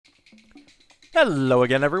Hello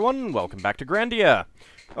again, everyone. Welcome back to Grandia.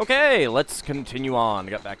 Okay, let's continue on.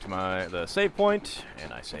 Got back to the save point,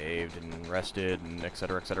 and I saved and rested, and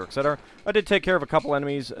etc., etc., etc. I did take care of a couple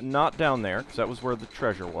enemies, not down there, because that was where the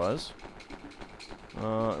treasure was. It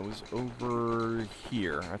was over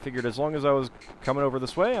here. I figured as long as I was coming over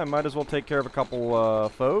this way, I might as well take care of a couple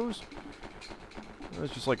foes. It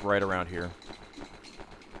was just like right around here.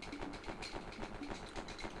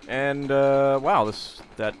 And wow,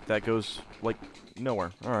 that goes like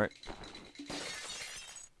nowhere. All right.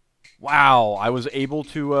 Wow, I was able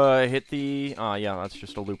to hit the. Yeah, that's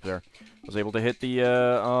just a loop there. I was able to hit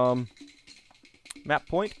the map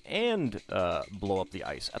point and blow up the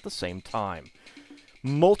ice at the same time.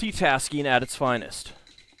 Multitasking at its finest.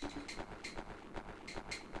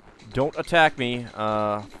 Don't attack me,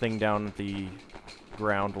 thing down at the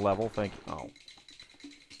ground level. Thank you. Oh.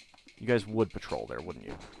 You guys would patrol there, wouldn't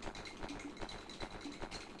you?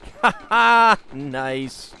 Haha!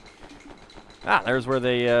 Nice. Ah, there's where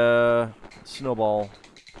the snowball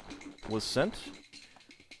was sent.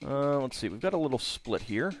 Let's see. We've got a little split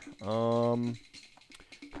here. I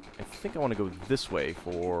think I want to go this way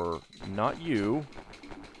for not you.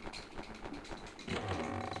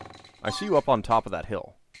 I see you up on top of that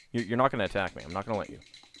hill. You're not going to attack me. I'm not going to let you.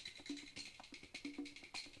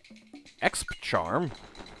 Exp charm.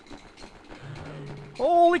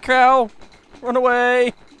 Holy cow! Run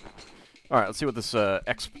away! Alright, let's see what this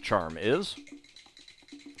exp charm is.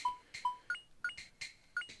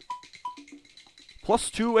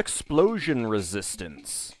 +2 explosion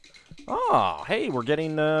resistance. Ah, hey, we're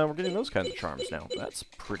getting those kinds of charms now. That's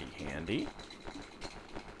pretty handy.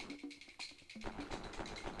 I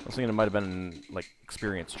was thinking it might have been like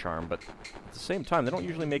experience charm, but at the same time, they don't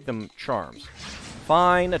usually make them charms.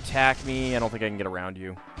 Fine, attack me. I don't think I can get around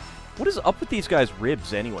you. What is up with these guys'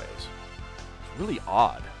 ribs, anyways? It's really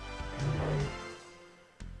odd.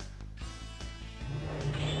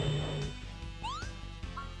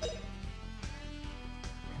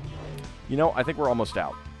 You know, I think we're almost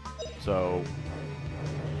out. So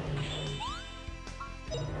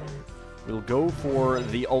we'll go for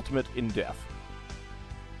the ultimate in death.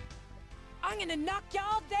 I'm gonna knock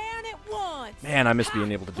y'all down at once. Man, I miss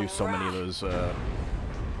being able to do so many of those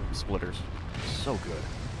splitters. So good.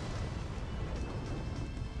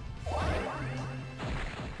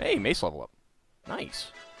 Hey, mace level up.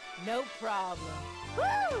 Nice. No problem.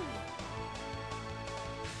 Woo!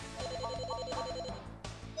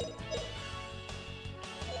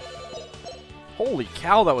 Holy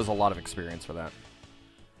cow, that was a lot of experience for that.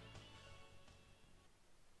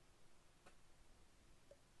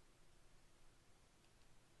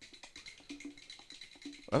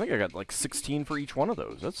 I think I got like 16 for each one of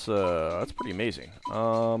those. That's pretty amazing.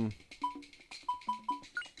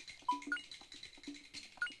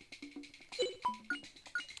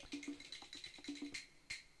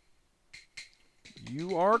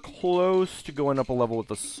 You are close to going up a level with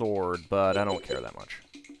the sword, but I don't care that much.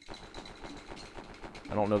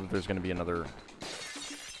 I don't know that there's going to be another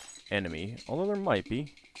enemy, although there might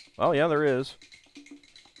be. Oh, yeah, there is.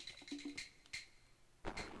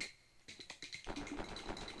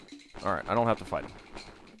 Alright, I don't have to fight him.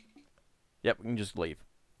 Yep, we can just leave.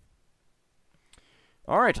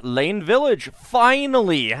 Alright, Lane Village,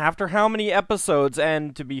 finally! After how many episodes,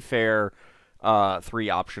 and to be fair, 3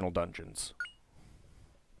 optional dungeons.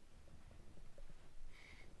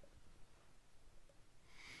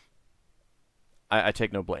 I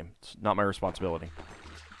take no blame. It's not my responsibility.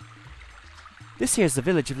 This here's the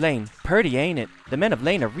village of Lane. Purty, ain't it? The men of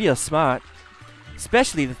Lane are real smart.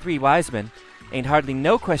 Especially the 3 wise men. Ain't hardly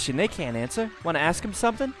no question they can't answer. Want to ask 'em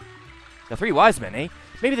something? The 3 wise men, eh?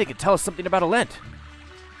 Maybe they could tell us something about a Lent.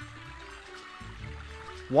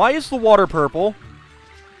 Why is the water purple?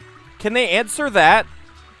 Can they answer that?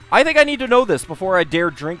 I think I need to know this before I dare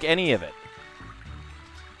drink any of it.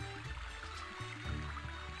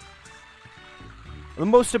 The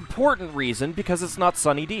most important reason, because it's not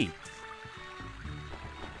Sunny D.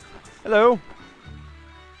 Hello.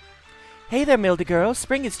 Hey there, Milda girl.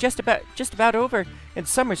 Spring is just about over, and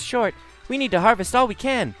summer's short. We need to harvest all we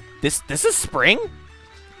can. This is spring?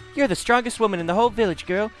 You're the strongest woman in the whole village,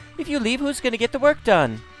 girl. If you leave, who's gonna get the work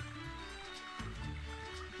done?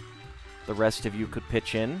 The rest of you could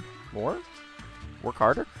pitch in more? Work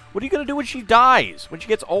harder? What are you gonna do when she dies? When she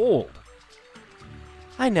gets old?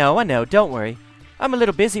 I know. Don't worry. I'm a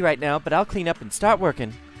little busy right now, but I'll clean up and start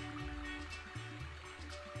working.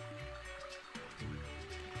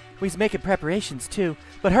 We's making preparations, too.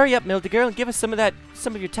 But hurry up, Milda girl, and give us some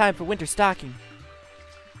of your time for winter stocking.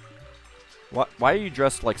 Why are you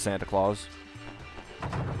dressed like Santa Claus?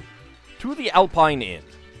 To the Alpine Inn.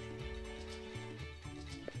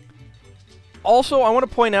 Also, I want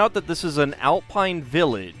to point out that this is an alpine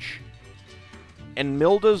village, and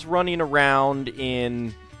Milda's running around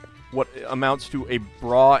in what amounts to a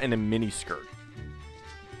bra and a miniskirt.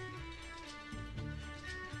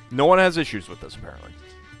 No one has issues with this, apparently.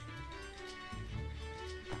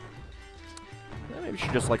 Maybe she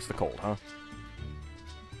just likes the cold, huh?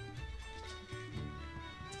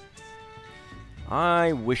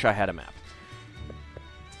 I wish I had a map.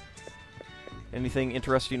 Anything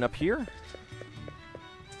interesting up here?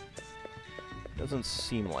 Doesn't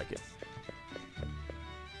seem like it.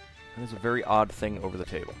 That is a very odd thing over the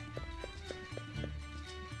table.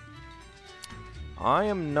 I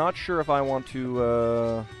am not sure if I want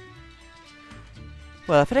to,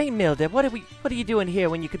 Well, if it ain't Milda, what are you doing here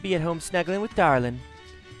when you could be at home snuggling with Darlin?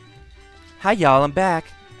 Hi, y'all, I'm back.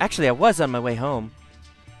 Actually, I was on my way home.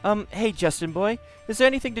 Hey, Justin boy, is there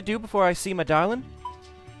anything to do before I see my Darlin?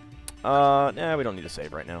 Nah, we don't need to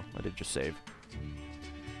save right now. I did just save.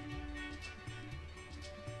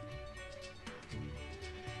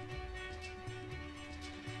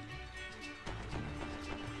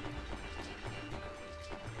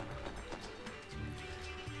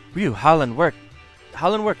 Whew, Holland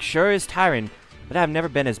work sure is tiring, but I've never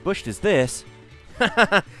been as bushed as this.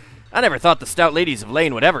 I never thought the stout ladies of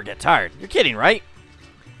Lane would ever get tired. You're kidding, right?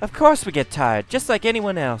 Of course we get tired, just like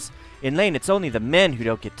anyone else. In Lane, it's only the men who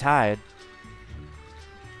don't get tired.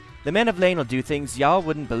 The men of Lane will do things y'all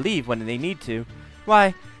wouldn't believe when they need to.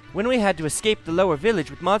 Why, when we had to escape the lower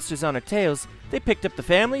village with monsters on our tails, they picked up the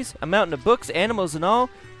families, a mountain of books, animals and all,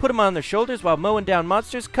 put 'em on their shoulders while mowing down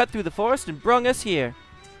monsters, cut through the forest, and brung us here.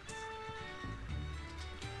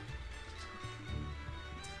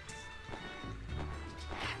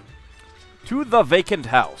 To the vacant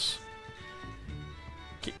house.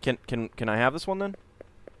 Can I have this one then?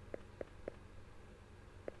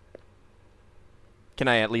 Can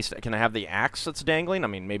I have the axe that's dangling? I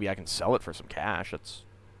mean, maybe I can sell it for some cash. That's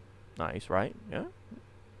nice, right? Yeah.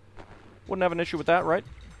 Wouldn't have an issue with that, right?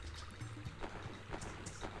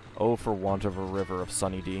 Oh, for want of a river of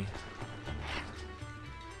Sunny D.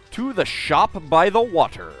 To the shop by the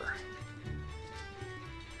water.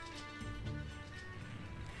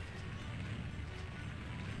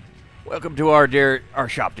 Welcome to our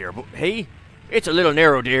shop, dear. Hey, it's a little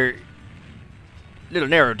narrow, dear.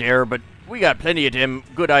 But we got plenty of them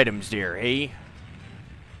good items, dear. Hey,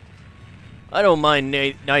 I don't mind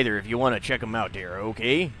neither if you want to check them out, dear.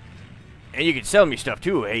 Okay, and you can sell me stuff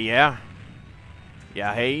too. Hey, yeah.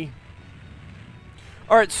 Hey.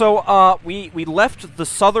 All right, so we left the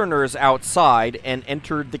Southerners outside and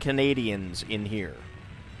entered the Canadians in here.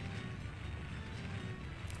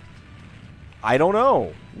 I don't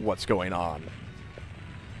know what's going on.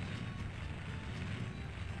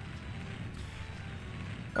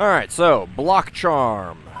 Alright, so, Block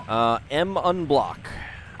Charm. M Unblock.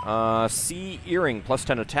 C Earring, plus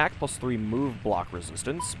 10 attack, plus 3 move block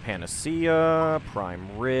resistance. Panacea,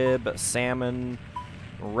 Prime Rib, Salmon,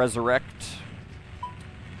 Resurrect.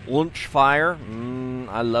 Lunch Fire.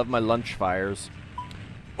 I love my lunch fires.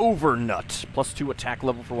 Overnut, plus 2 attack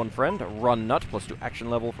level for one friend. Run Nut, plus 2 action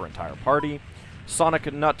level for entire party.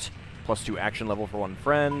 Sonic Nut, plus 2 action level for one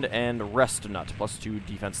friend. And Rest Nut, plus 2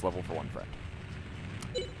 defense level for one friend.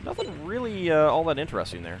 Nothing really all that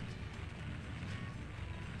interesting there.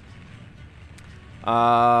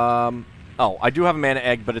 Oh, I do have a mana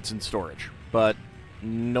egg, but it's in storage. But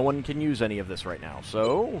no one can use any of this right now,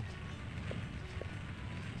 so...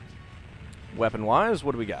 Weapon-wise,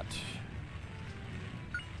 what do we got?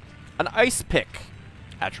 An Ice Pick.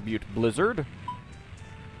 Attribute Blizzard.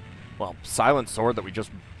 Well, Silent Sword that we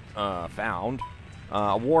just found.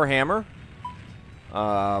 A Warhammer.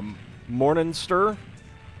 Morningstir.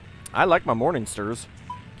 I like my Morningstirs.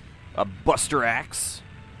 A Buster Axe.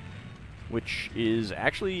 Which is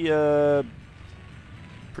actually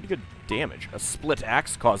pretty good damage. A Split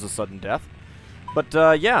Axe causes sudden death. But,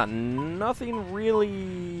 yeah, nothing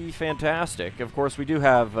really fantastic. Of course, we do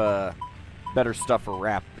have better stuff for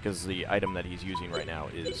Rap, because the item that he's using right now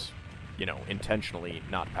is, you know, intentionally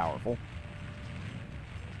not powerful.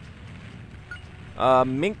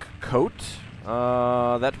 Mink Coat.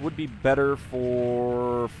 That would be better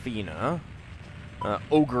for Fina.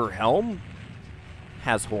 Ogre Helm.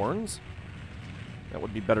 Has horns. That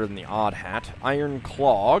would be better than the Odd Hat. Iron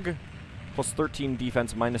Clog. Plus 13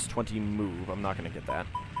 defense, minus 20 move. I'm not going to get that.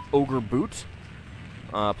 Ogre Boot.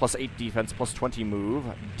 Plus 8 defense, plus 20 move.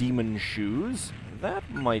 Demon Shoes. That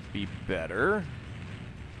might be better.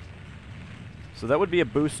 So that would be a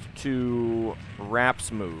boost to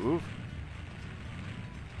Rap's move.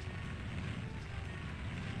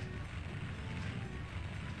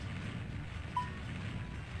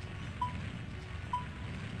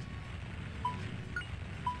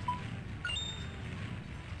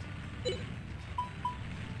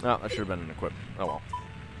 Oh, that should have been an equip. Oh well.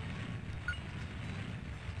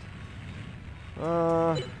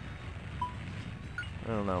 I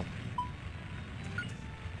don't know.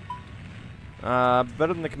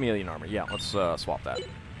 Better than the chameleon armor. Yeah, let's swap that.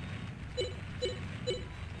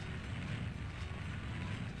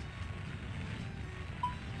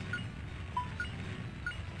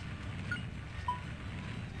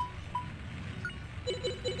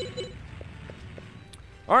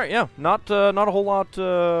 All right, yeah, not a whole lot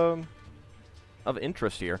of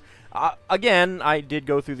interest here. Again, I did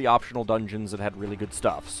go through the optional dungeons that had really good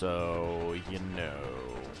stuff, so you know.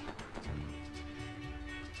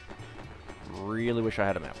 Really wish I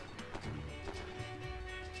had a map.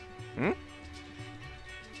 Hmm?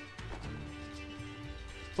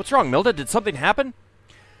 What's wrong, Milda? Did something happen?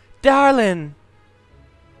 Darlin!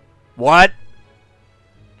 What?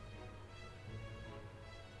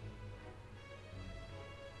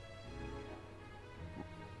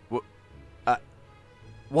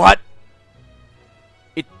 What?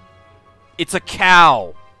 It's a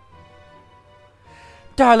cow.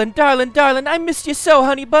 Darlin, darlin, darlin, I missed you so,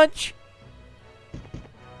 honey bunch.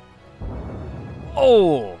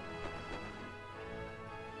 Oh.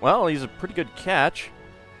 Well, he's a pretty good catch.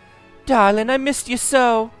 Darlin, I missed you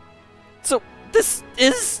so. So, this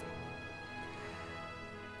is...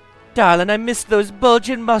 Darlin, I missed those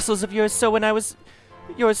bulging muscles of yours so when I was...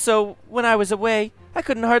 when I was away, I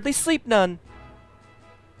couldn't hardly sleep none.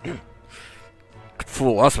 Could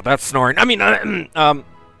fool us with that snoring. I mean,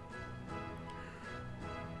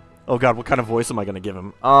 oh god, what kind of voice am I gonna give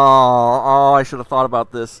him? Oh, I should have thought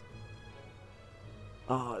about this.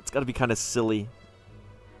 Oh, it's gotta be kind of silly.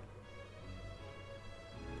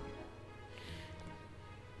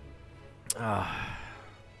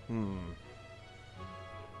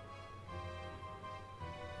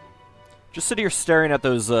 Just sit here staring at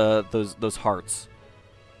those hearts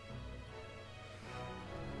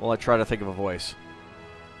while I try to think of a voice.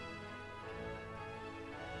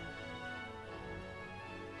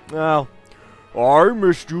 Well, I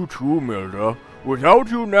missed you too, Milda. Without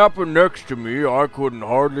you napping next to me, I couldn't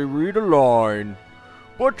hardly read a line.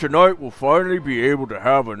 But tonight we'll finally be able to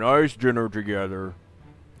have a nice dinner together.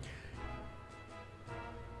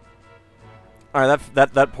 Alright,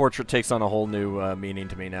 that portrait takes on a whole new meaning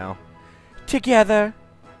to me now. Together.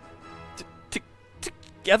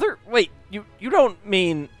 Together? Wait, you don't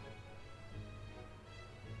mean...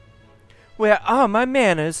 Where are my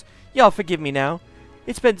manners? Y'all forgive me now.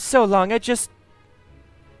 It's been so long, I just...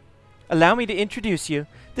 Allow me to introduce you.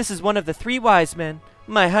 This is one of the 3 wise men.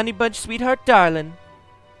 My honey bunch sweetheart, Darlin.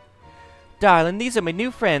 Darlin, these are my new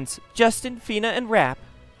friends, Justin, Fina, and Rap.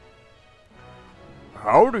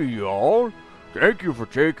 Howdy, y'all. Thank you for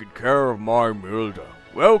taking care of my Milda.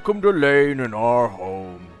 Welcome to Lane and our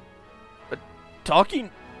home. A talking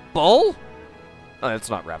bull? Oh, that's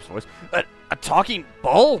not Rap's voice. A talking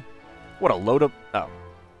bull? What a load of... Oh.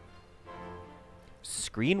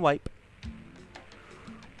 Screen wipe.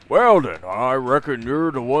 Well then, I reckon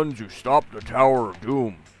you're the ones who stopped the Tower of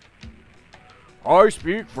Doom. I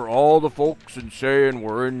speak for all the folks in saying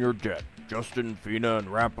we're in your debt. Justin, Fina, and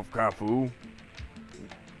Rap of Cafu.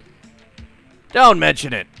 Don't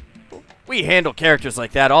mention it. We handle characters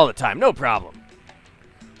like that all the time, no problem.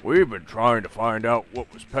 We've been trying to find out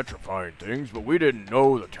what was petrifying things, but we didn't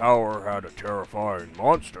know the tower had a terrifying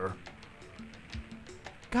monster.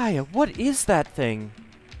 Gaia, what is that thing?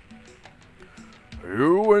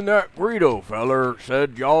 You and that Greedo feller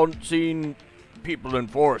said y'all hadn't seen people in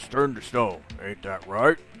forest turn to stone. Ain't that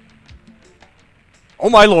right? Oh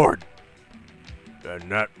my lord! Then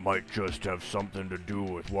that might just have something to do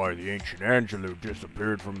with why the ancient Angelou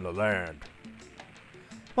disappeared from the land.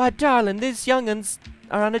 Why, darling, these young'uns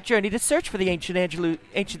are on a journey to search for the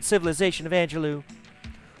ancient civilization of Angelou.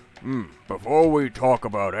 Before we talk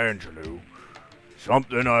about Angelou,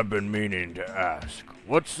 something I've been meaning to ask.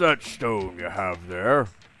 What's that stone you have there?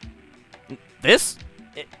 This?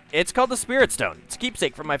 It's called the Spirit Stone. It's a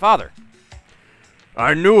keepsake from my father.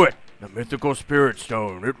 I knew it! The mythical Spirit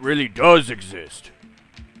Stone. It really does exist.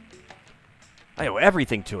 I owe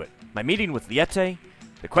everything to it. My meeting with Liette,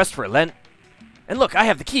 the quest for Lent, and look, I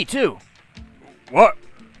have the key too. What?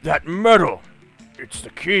 That medal! It's the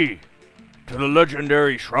key to the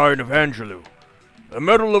legendary Shrine of Angelou. The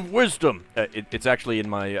Medal of Wisdom. It's actually in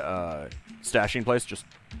my stashing place, just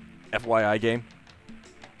FYI game.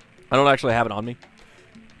 I don't actually have it on me.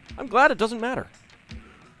 I'm glad it doesn't matter.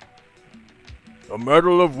 The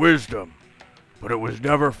Medal of Wisdom. But it was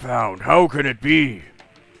never found. How can it be?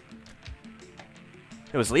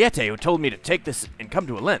 It was Liette who told me to take this and come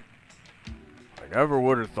to Lent. I never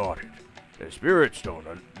would have thought it. The Spirit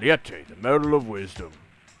Stone, Liette, the Medal of Wisdom.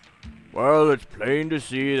 Well, it's plain to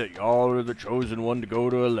see that y'all are the chosen one to go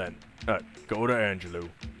to go to Angelou.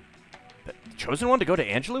 The chosen one to go to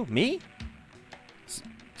Angelou? Me?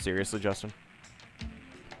 Seriously, Justin?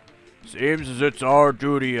 Seems as it's our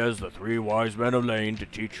duty as the three wise men of Lane to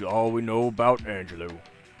teach you all we know about Angelou.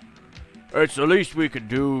 It's the least we can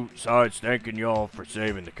do, besides thanking y'all for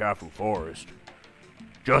saving the Cafu Forest.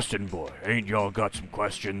 Justin boy, ain't y'all got some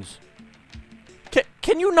questions?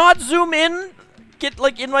 Can you not zoom in? Get,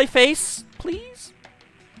 like, in my face, please?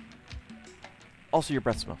 Also, your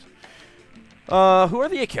breath smells. Who are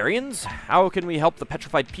the Icarians? How can we help the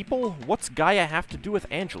petrified people? What's Gaia have to do with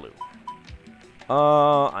Angelou?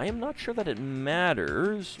 I am not sure that it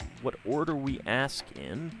matters what order we ask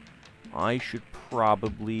in. I should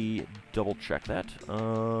probably double check that.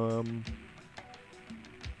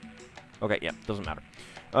 Okay, yeah, doesn't matter.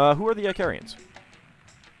 Who are the Icarians?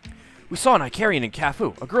 We saw an Icarian in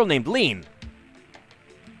Cafu, a girl named Lean.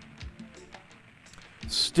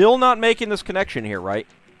 Still not making this connection here, right,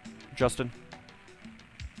 Justin?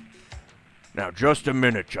 Now, just a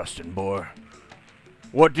minute, Justin boy.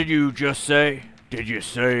 What did you just say? Did you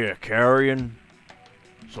say a carrion?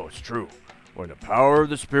 So it's true. When the power of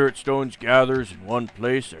the Spirit Stones gathers in one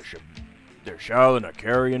place, there shall an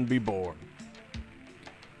Icarian be born.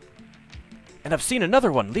 And I've seen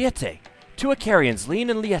another one, Liete. 2 Icarians, Lean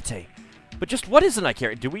and Liete. But just what is an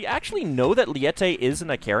Icarian? Do we actually know that Liete is an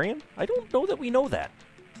Icarian? I don't know that we know that.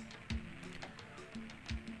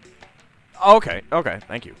 Okay,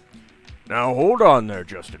 thank you. Now hold on there,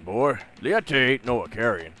 Justin boy. Liete ain't no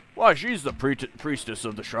Icarian. Why, she's the priestess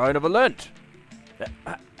of the Shrine of Alent.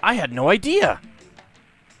 I had no idea.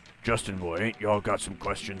 Justin boy, ain't y'all got some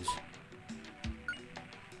questions?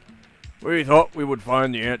 We thought we would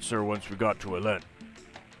find the answer once we got to Alent.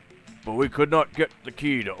 But we could not get the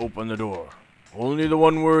key to open the door. Only the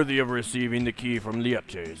one worthy of receiving the key from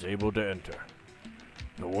Liete is able to enter.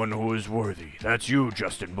 The one who is worthy. That's you,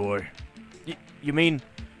 Justin boy. You mean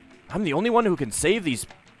I'm the only one who can save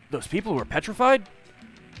those people who are petrified?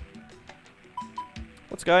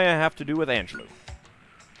 What's Gaia have to do with Angelou?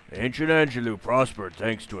 Ancient Angelou prospered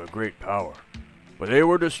thanks to a great power, but they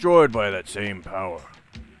were destroyed by that same power.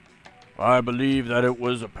 I believe that it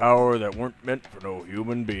was a power that weren't meant for no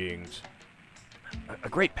human beings. A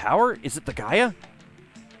great power? Is it the Gaia?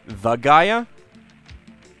 The Gaia?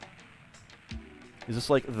 Is this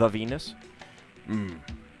like the Venus?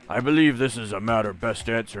 I believe this is a matter best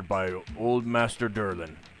answered by old Master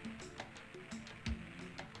Darlin.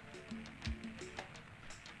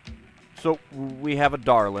 So, we have a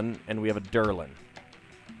Darlin, and we have a Darlin.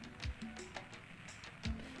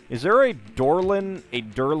 Is there a Darlin,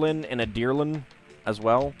 and a Deerlin as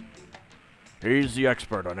well? He's the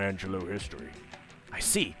expert on Angelou history. I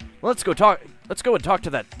see. Well, let's go and talk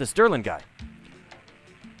to this Darlin guy.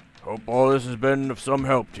 Hope all this has been of some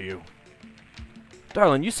help to you.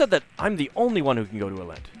 Darlin, you said that I'm the only one who can go to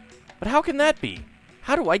Alent. But how can that be?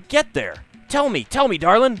 How do I get there? Tell me,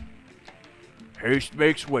 Darlin! Haste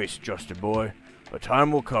makes waste, Justin boy. The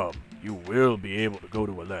time will come. You will be able to go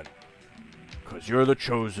to Alent. 'Cause you're the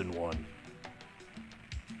chosen one.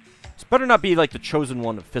 This better not be like the chosen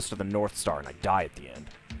one of Fist of the North Star and I die at the end.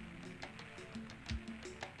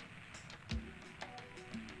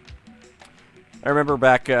 I remember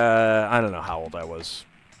back, I don't know how old I was.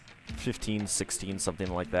 15, 16, something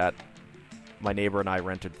like that. My neighbor and I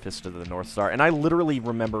rented Fist of the North Star, and I literally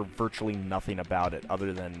remember virtually nothing about it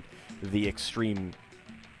other than the extreme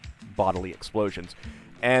bodily explosions.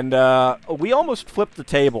 And we almost flipped the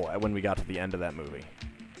table when we got to the end of that movie.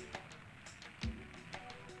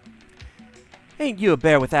 Ain't you a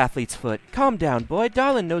bear with athlete's foot? Calm down, boy.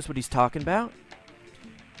 Darlin knows what he's talking about.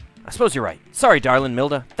 I suppose you're right. Sorry, Darlin,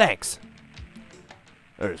 Milda. Thanks.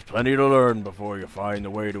 There's plenty to learn before you find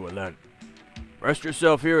the way to Alent. Rest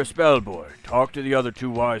yourself here a spell, boy. Talk to the other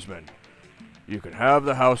 2 wise men. You can have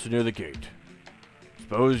the house near the gate.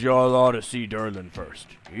 Suppose y'all ought to see Darlin first.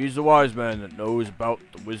 He's the wise man that knows about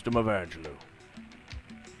the wisdom of Angelou.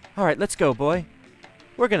 All right, let's go, boy.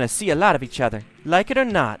 We're gonna see a lot of each other, like it or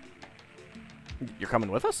not. You're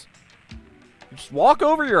coming with us? Just walk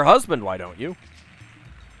over your husband, why don't you?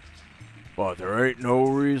 But there ain't no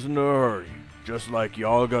reason to hurry. Just like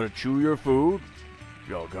y'all gotta chew your food,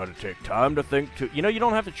 y'all gotta take time to think to... You know, you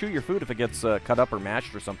don't have to chew your food if it gets cut up or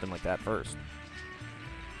mashed or something like that first.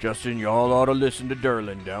 Justin, y'all ought to listen to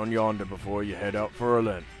Darlin down yonder before you head out for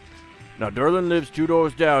Alent. Now, Darlin lives 2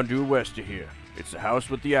 doors down due west of here. It's the house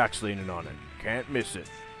with the axe leaning on it. Can't miss it.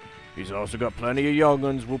 He's also got plenty of young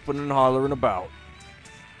uns whooping and hollering about.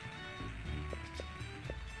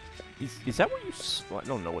 Is that what you... Well, I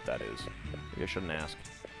don't know what that is. Maybe I shouldn't ask.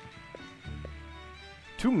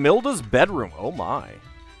 To Milda's bedroom. Oh my.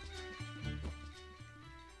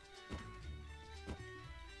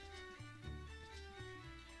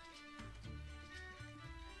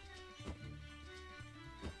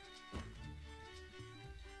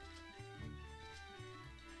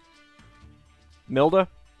 Milda,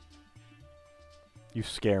 you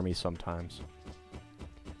scare me sometimes.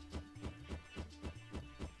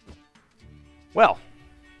 Well,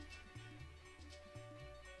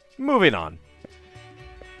 moving on.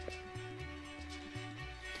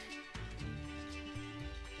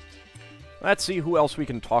 Let's see who else we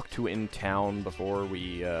can talk to in town before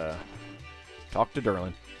we talk to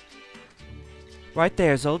Darlin. Right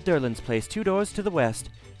there's old Darlin's place, 2 doors to the west.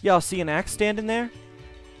 Y'all see an axe standing there?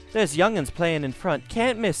 There's young'uns playing in front.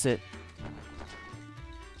 Can't miss it.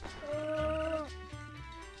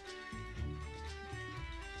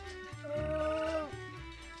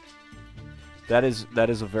 That is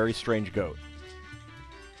a very strange goat.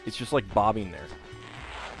 It's just like bobbing there.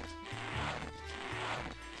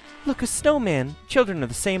 Look, a snowman. Children are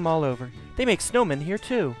the same all over. They make snowmen here,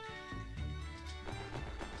 too.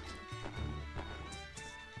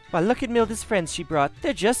 Why, look at Milda's friends she brought.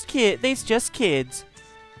 They're just kids.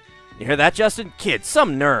 You hear that, Justin? Kids,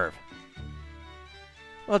 some nerve.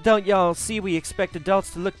 Well, don't y'all see we expect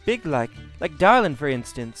adults to look big like Darlin, for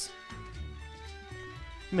instance.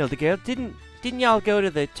 Milda girl, didn't y'all go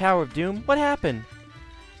to the Tower of Doom? What happened?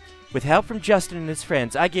 With help from Justin and his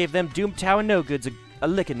friends, I gave them Doom Tower no-goods a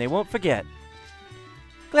licking they won't forget.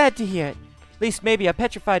 Glad to hear it. At least maybe our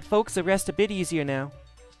petrified folks will rest a bit easier now.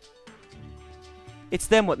 It's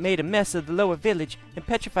them what made a mess of the lower village and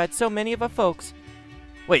petrified so many of our folks.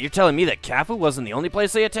 Wait, you're telling me that Cafu wasn't the only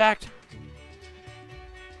place they attacked?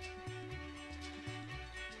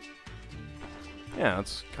 Yeah,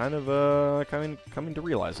 it's kind of coming to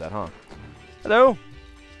realize that, huh? Hello?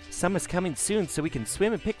 Summer's coming soon so we can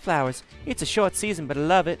swim and pick flowers. It's a short season, but I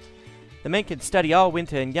love it. The men can study all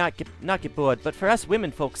winter and not get bored, but for us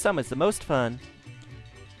women folk, summer's the most fun.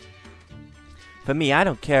 For me, I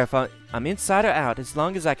don't care if I'm inside or out, as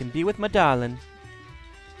long as I can be with my darling.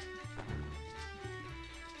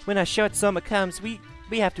 When our short summer comes, we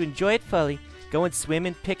have to enjoy it fully. Going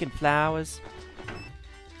swimming, picking flowers.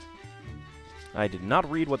 I did not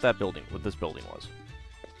read what this building was.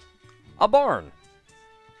 A barn.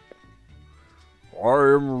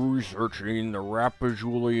 I am researching the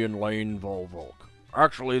Rapajulian Lane Volvolk.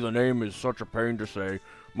 Actually, the name is such a pain to say,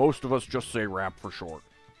 most of us just say Rap for short.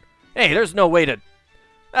 Hey, that's no way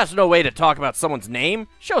to talk about someone's name.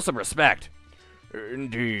 Show some respect.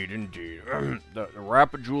 Indeed. The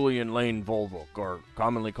Rapajulian Lane Volvolk are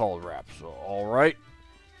commonly called Raps, alright?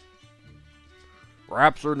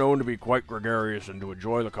 Raps are known to be quite gregarious and to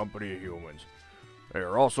enjoy the company of humans. They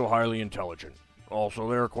are also highly intelligent. Also,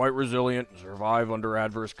 they are quite resilient and survive under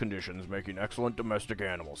adverse conditions, making excellent domestic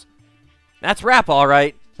animals. That's Rap, all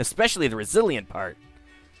right. Especially the resilient part.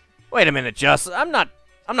 Wait a minute, Just. I'm not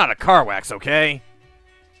a car wax, okay?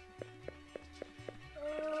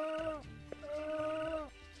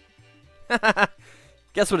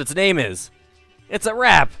 Guess what its name is? It's a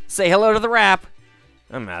Rap. Say hello to the Rap.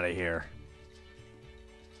 I'm out of here.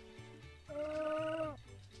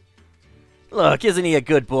 Look, isn't he a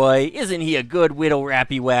good boy? Isn't he a good widow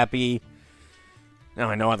rappy wappy? Now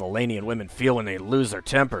I know how the Lanian women feel when they lose their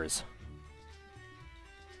tempers.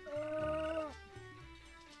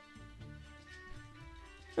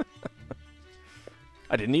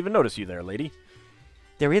 I didn't even notice you there, lady.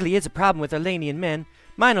 There really is a problem with our Lanian men.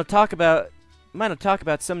 Mine'll talk about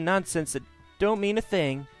some nonsense that don't mean a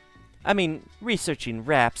thing. I mean, researching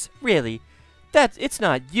raps, really. It's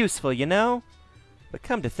not useful, you know? But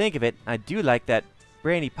come to think of it, I do like that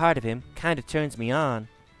brainy part of him. Kinda turns me on.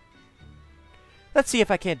 Let's see if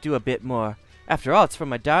I can't do a bit more. After all, it's for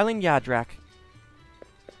my darling Yadrak.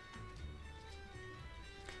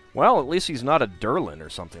 Well, at least he's not a Darlin or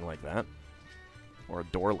something like that. Or a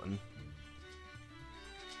Dorlin.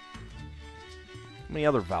 How many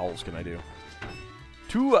other vowels can I do?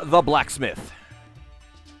 To the blacksmith.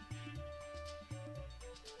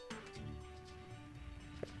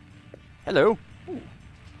 Hello. Ooh.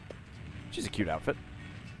 She's a cute outfit.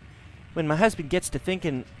 When my husband gets to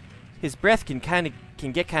thinking, his breath can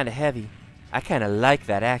get kinda heavy. I kinda like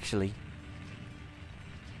that, actually.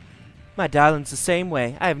 My darling's the same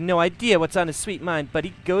way. I have no idea what's on his sweet mind, but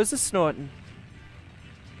he goes a-snorting.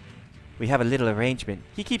 We have a little arrangement.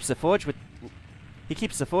 He keeps the forge with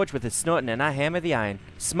his snorting, and I hammer the iron.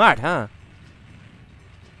 Smart, huh?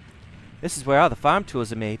 This is where all the farm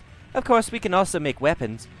tools are made. Of course, we can also make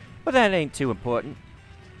weapons, but that ain't too important.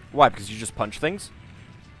 Why? Because you just punch things?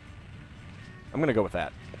 I'm gonna go with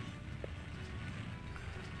that.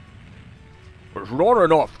 It's not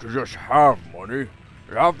enough to just have money.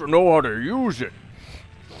 You have to know how to use it.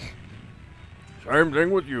 Same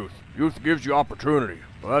thing with youth. Youth gives you opportunity,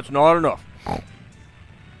 but that's not enough.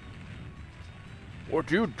 What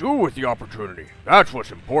do you do with the opportunity? That's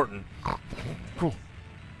what's important.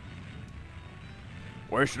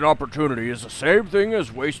 Wasting opportunity is the same thing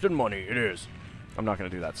as wasting money. It is. I'm not going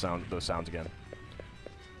to do those sounds again.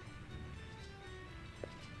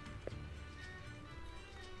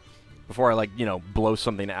 Before I, like, you know, blow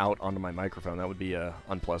something out onto my microphone, that would be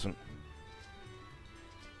unpleasant.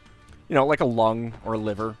 You know, like a lung or a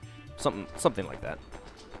liver. Something like that.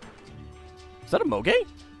 Is that a moge?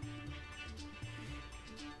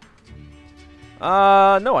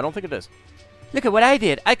 No, I don't think it is. Look at what I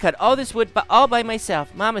did. I cut all this wood all by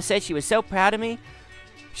myself. Mama said she was so proud of me.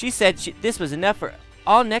 She said this was enough for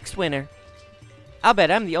all next winter. I'll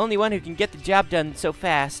bet I'm the only one who can get the job done so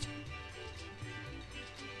fast.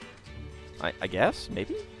 I guess,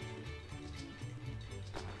 maybe?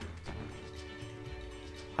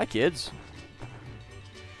 Hi, kids.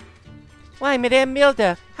 Why, Madame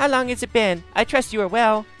Milda, how long has it been? I trust you are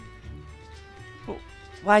well.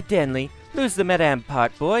 Why, Denley, lose the Madame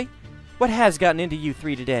part, boy. What has gotten into you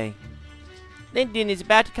three today? Lyndon is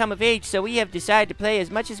about to come of age, so we have decided to play as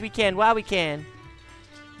much as we can while we can.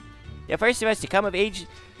 The first of us to come of age,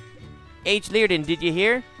 Learden, did you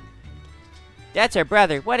hear? That's our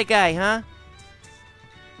brother. What a guy, huh?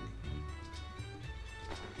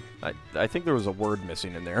 I think there was a word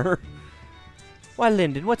missing in there. Why,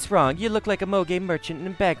 Lyndon, what's wrong? You look like a moge merchant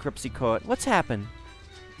in bankruptcy court. What's happened?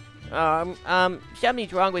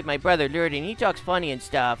 Something's wrong with my brother, Lurden. He talks funny and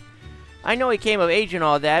stuff. I know he came of age and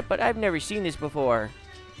all that, but I've never seen this before.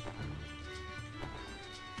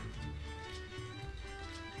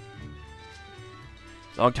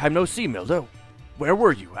 Long time no see, Milda. Where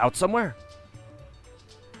were you? Out somewhere?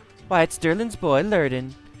 Why, it's Darlin's boy,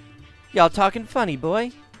 Lurden. Y'all talking funny,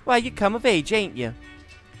 boy? Why, you come of age, ain't you?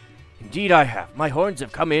 Indeed I have. My horns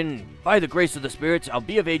have come in. By the grace of the spirits, I'll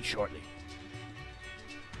be of age shortly.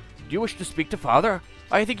 Do you wish to speak to Father?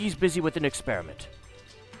 I think he's busy with an experiment.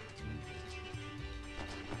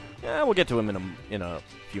 Yeah, we'll get to him in a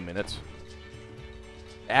few minutes.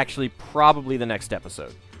 Actually, probably the next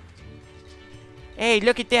episode. Hey,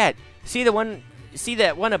 look at that. See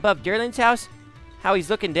that one above Darlin's house? How he's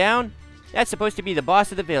looking down? That's supposed to be the boss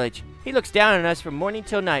of the village. He looks down on us from morning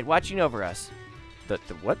till night, watching over us. The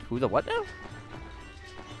what? Who the what now?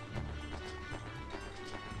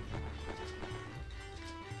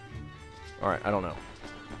 Alright, I don't know.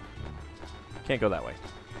 Can't go that way.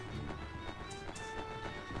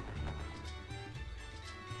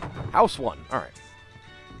 House 1. Alright.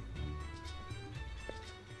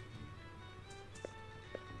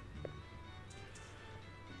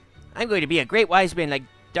 I'm going to be a great wise man like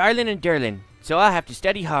Darlin and Darlin, so I'll have to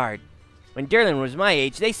study hard. When Darlin was my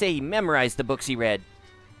age, they say he memorized the books he read.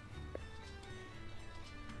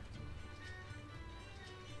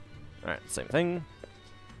 Alright, same thing.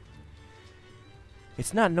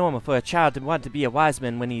 It's not normal for a child to want to be a wise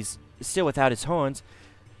man when he's still without his horns.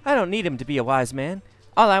 I don't need him to be a wise man.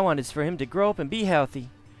 All I want is for him to grow up and be healthy.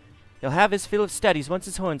 He'll have his fill of studies once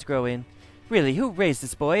his horns grow in. Really, who raised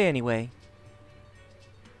this boy anyway?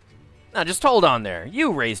 Now, just hold on there.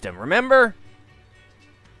 You raised him, remember?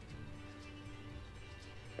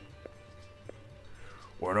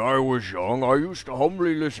 When I was young, I used to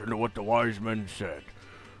humbly listen to what the wise men said.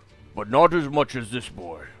 But not as much as this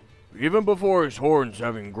boy. Even before his horns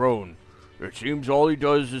having grown, it seems all he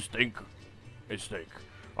does is think.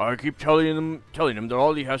 I keep telling him that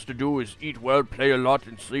all he has to do is eat well, play a lot,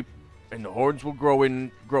 and sleep, and the horns will grow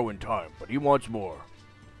in time. But he wants more.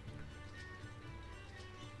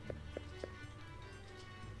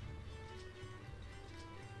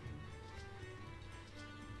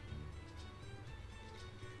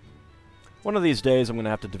 One of these days, I'm going to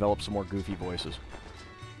have to develop some more goofy voices.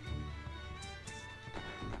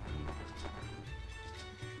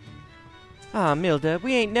 Ah, Milda,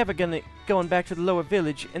 we ain't never going back to the lower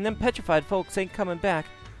village, and them petrified folks ain't coming back.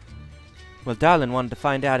 Well, Darlin wanted to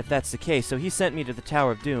find out if that's the case, so he sent me to the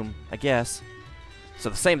Tower of Doom, I guess. So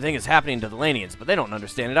the same thing is happening to the Lanians, but they don't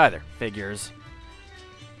understand it either. Figures.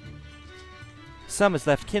 Some has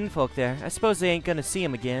left kinfolk there. I suppose they ain't gonna see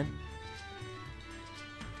him again.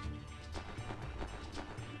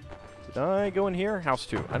 Did I go in here? House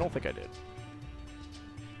 2. I don't think I did.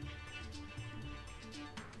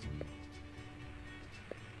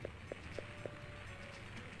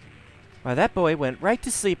 Why, that boy went right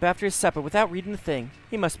to sleep after his supper without reading a thing.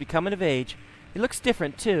 He must be coming of age. He looks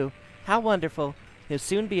different, too. How wonderful. He'll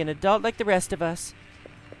soon be an adult like the rest of us.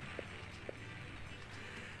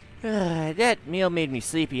 That meal made me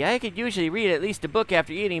sleepy. I could usually read at least a book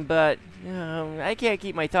after eating, but I can't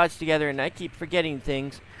keep my thoughts together and I keep forgetting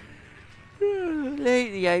things.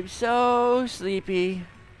 Lately, I'm so sleepy.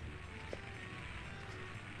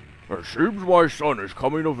 It seems my son is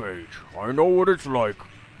coming of age. I know what it's like.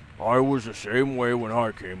 I was the same way when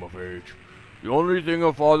I came of age. The only thing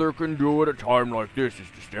a father can do at a time like this is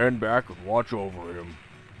to stand back and watch over him.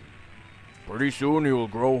 Pretty soon he will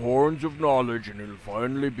grow horns of knowledge and he'll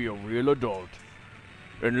finally be a real adult.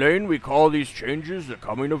 In Lane, we call these changes the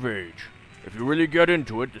coming of age. If you really get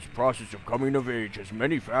into it, this process of coming of age has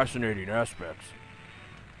many fascinating aspects.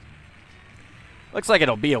 Looks like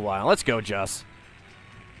it'll be a while. Let's go, Jus.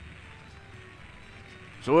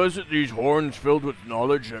 So is it these horns filled with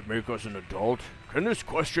knowledge that make us an adult? Can this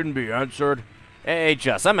question be answered? Hey,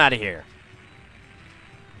 Jus, I'm out of here.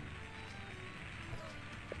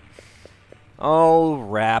 Oh,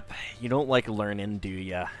 rap. You don't like learning, do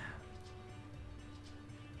ya?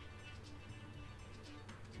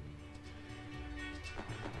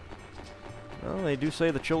 Well, they do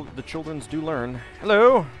say the children's do learn.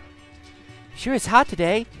 Hello? Sure is hot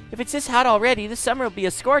today. If it's this hot already, this summer will be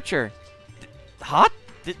a scorcher. Hot?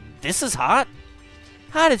 This is hot?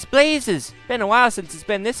 Hot as blazes. Been a while since it's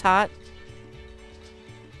been this hot.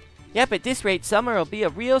 Yep, at this rate, summer will be a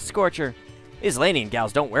real scorcher. These Lanian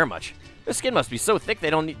gals don't wear much. Their skin must be so thick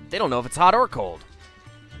they don't know if it's hot or cold.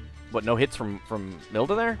 What, no hits from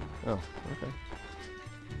Milda there? Oh, okay.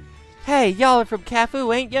 Hey, y'all are from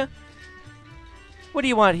Cafu, ain't ya? What do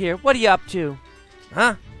you want here? What are you up to?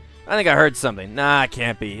 Huh? I think I heard something. Nah, it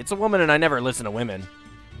can't be. It's a woman and I never listen to women.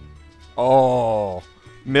 Oh.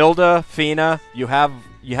 Milda, Fina, you have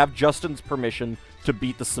Justin's permission to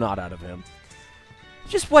beat the snot out of him.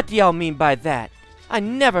 Just what do y'all mean by that? I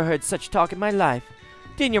never heard such talk in my life.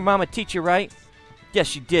 Didn't your mama teach you right? Guess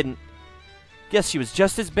she didn't. Guess she was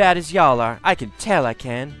just as bad as y'all are. I can tell I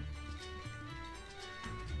can.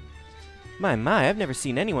 My, I've never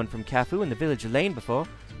seen anyone from Cafu in the village of Lane before.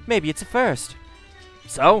 Maybe it's a first.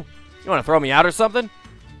 So? You want to throw me out or something?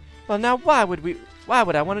 Well, now why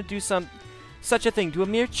would I want to do such a thing to a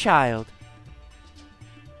mere child?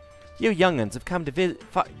 You young'uns have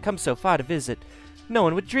come so far to visit. No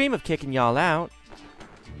one would dream of kicking y'all out.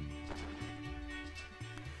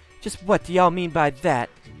 Just what do y'all mean by that?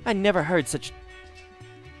 I never heard such...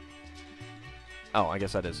 Oh, I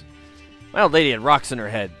guess that is. My old lady had rocks in her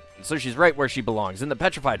head, so she's right where she belongs, in the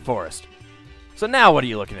petrified forest. So now what are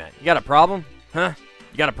you looking at? You got a problem? Huh?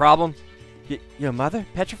 You got a problem? Your mother?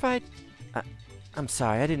 Petrified? I'm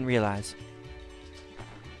sorry, I didn't realize.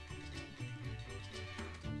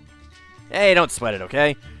 Hey, don't sweat it,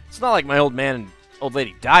 okay? It's not like my old man and old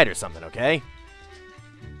lady died or something, okay?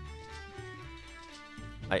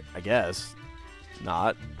 I guess.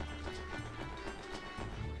 Not.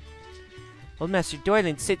 Old Master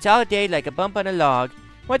Darlin sits all day like a bump on a log.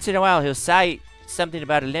 Once in a while he'll sigh something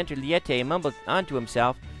about a lenter liete and mumble onto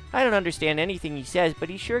himself. I don't understand anything he says, but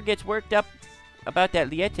he sure gets worked up about that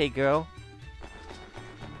liete girl.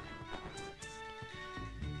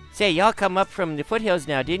 Say, y'all come up from the foothills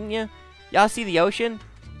now, didn't you? Y'all see the ocean?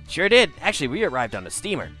 Sure did. Actually, we arrived on a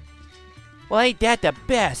steamer. Well, ain't that the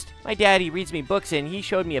best? My daddy reads me books and he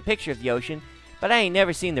showed me a picture of the ocean, but I ain't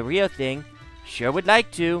never seen the real thing. Sure would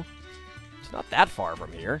like to. It's not that far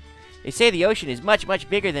from here. They say the ocean is much, much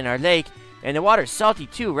bigger than our lake, and the water's salty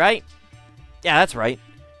too, right? Yeah, that's right.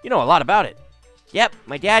 You know a lot about it. Yep,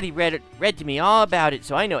 my daddy read to me all about it,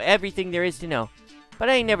 so I know everything there is to know. But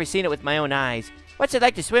I ain't never seen it with my own eyes. What's it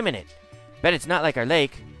like to swim in it? Bet it's not like our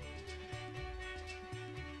lake.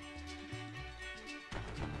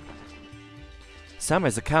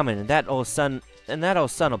 Summer's a comin', and that old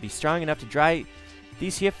sun'll be strong enough to dry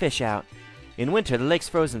these here fish out. In winter, the lake's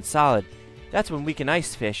frozen solid. That's when we can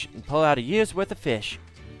ice fish and pull out a year's worth of fish.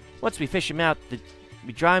 Once we fish 'em out,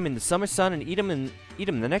 we dry 'em in the summer sun and eat 'em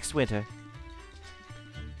the next winter.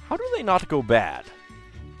 How do they not go bad?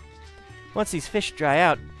 Once these fish dry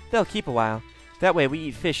out, they'll keep a while. That way we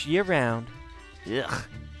eat fish year-round. Ugh.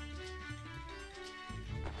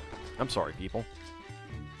 I'm sorry, people.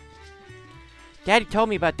 Daddy told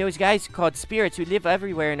me about those guys called spirits who live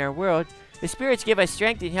everywhere in our world. The spirits give us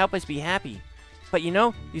strength and help us be happy. But you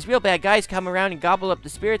know, these real bad guys come around and gobble up the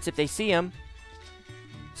spirits if they see them.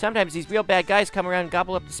 Sometimes these real bad guys come around and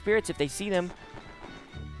gobble up the spirits if they see them.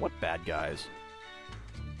 What bad guys?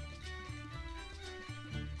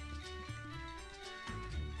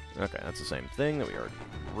 Okay, that's the same thing that we already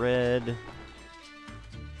read.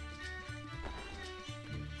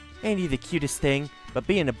 Ain't he the cutest thing? But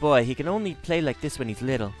being a boy, he can only play like this when he's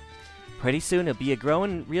little. Pretty soon he'll be a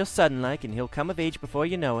growing real sudden like, and he'll come of age before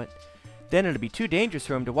you know it. Then it'll be too dangerous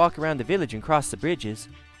for him to walk around the village and cross the bridges.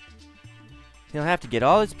 He'll have to get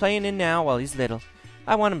all his playing in now while he's little.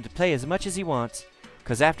 I want him to play as much as he wants,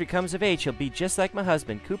 'cause after he comes of age, he'll be just like my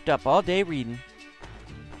husband, cooped up all day reading.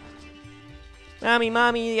 Mommy,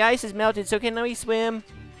 the ice is melted, so can we swim?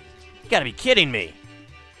 You gotta be kidding me.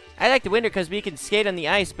 I like the winter 'cause we can skate on the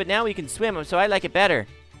ice, but now we can swim, so I like it better.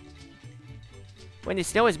 When the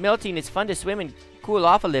snow is melting, it's fun to swim and cool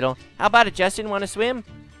off a little. How about it, Justin? Want to swim?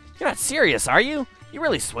 You're not serious, are you? You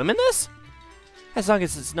really swim in this? As long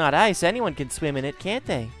as it's not ice, anyone can swim in it, can't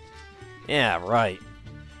they? Yeah, right.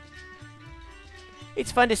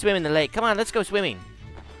 It's fun to swim in the lake. Come on, let's go swimming.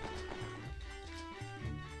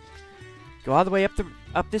 Go all the way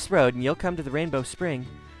up this road and you'll come to the Rainbow Spring.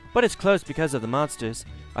 But it's closed because of the monsters.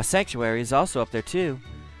 Our sanctuary is also up there too.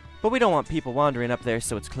 But we don't want people wandering up there,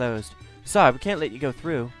 so it's closed. Sorry, we can't let you go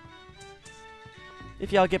through.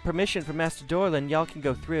 If y'all get permission from Master Darlin, y'all can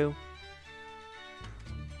go through.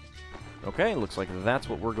 Okay, looks like that's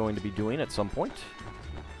what we're going to be doing at some point.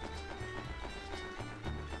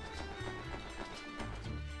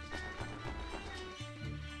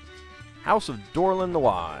 House of Darlin the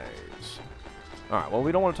Wise. Alright, well,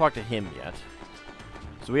 we don't want to talk to him yet.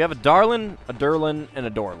 So we have a Darlin, a Darlin, and a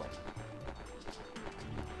Darlin.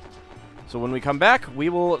 So when we come back, we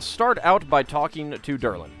will start out by talking to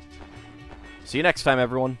Darlin. See you next time,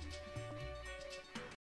 everyone.